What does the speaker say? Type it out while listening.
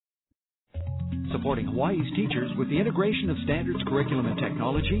Supporting Hawaii's teachers with the integration of standards, curriculum, and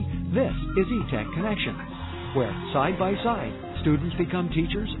technology, this is eTech Connections, where, side by side, students become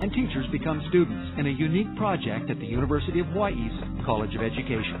teachers and teachers become students in a unique project at the University of Hawaii's College of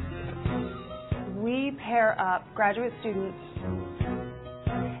Education. We pair up graduate students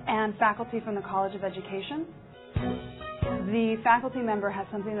and faculty from the College of Education. The faculty member has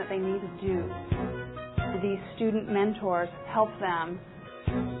something that they need to do. The student mentors help them.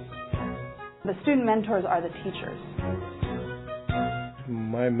 The student mentors are the teachers.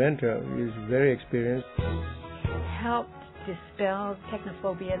 My mentor is very experienced. Helped dispel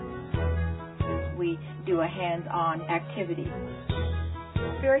technophobia. We do a hands-on activity.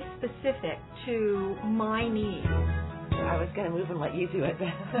 Very specific to my needs. I was going to move and let you do it.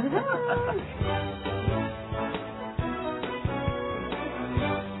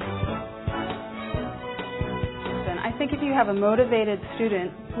 I think if you have a motivated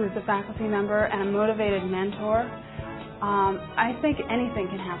student who is a faculty member and a motivated mentor, I think anything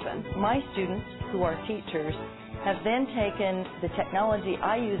can happen. My students, who are teachers, have then taken the technology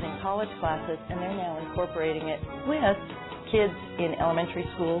I use in college classes and they're now incorporating it with kids in elementary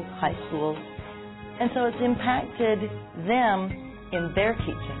schools, high schools, and so it's impacted them in their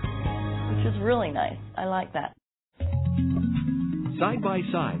teaching, which is really nice. I like that. Side by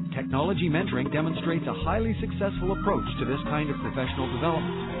side, technology mentoring demonstrates a highly successful approach to this kind of professional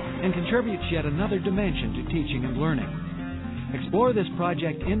development and contributes yet another dimension to teaching and learning. Explore this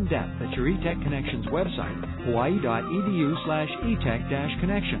project in depth at your eTech Connections website,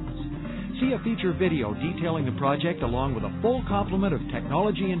 hawaii.edu/etech-connections. See a feature video detailing the project along with a full complement of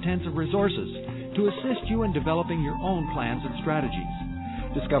technology-intensive resources to assist you in developing your own plans and strategies.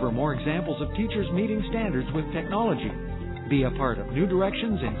 Discover more examples of teachers meeting standards with technology. Be a part of new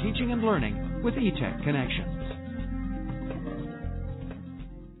directions in teaching and learning with eTech Connections.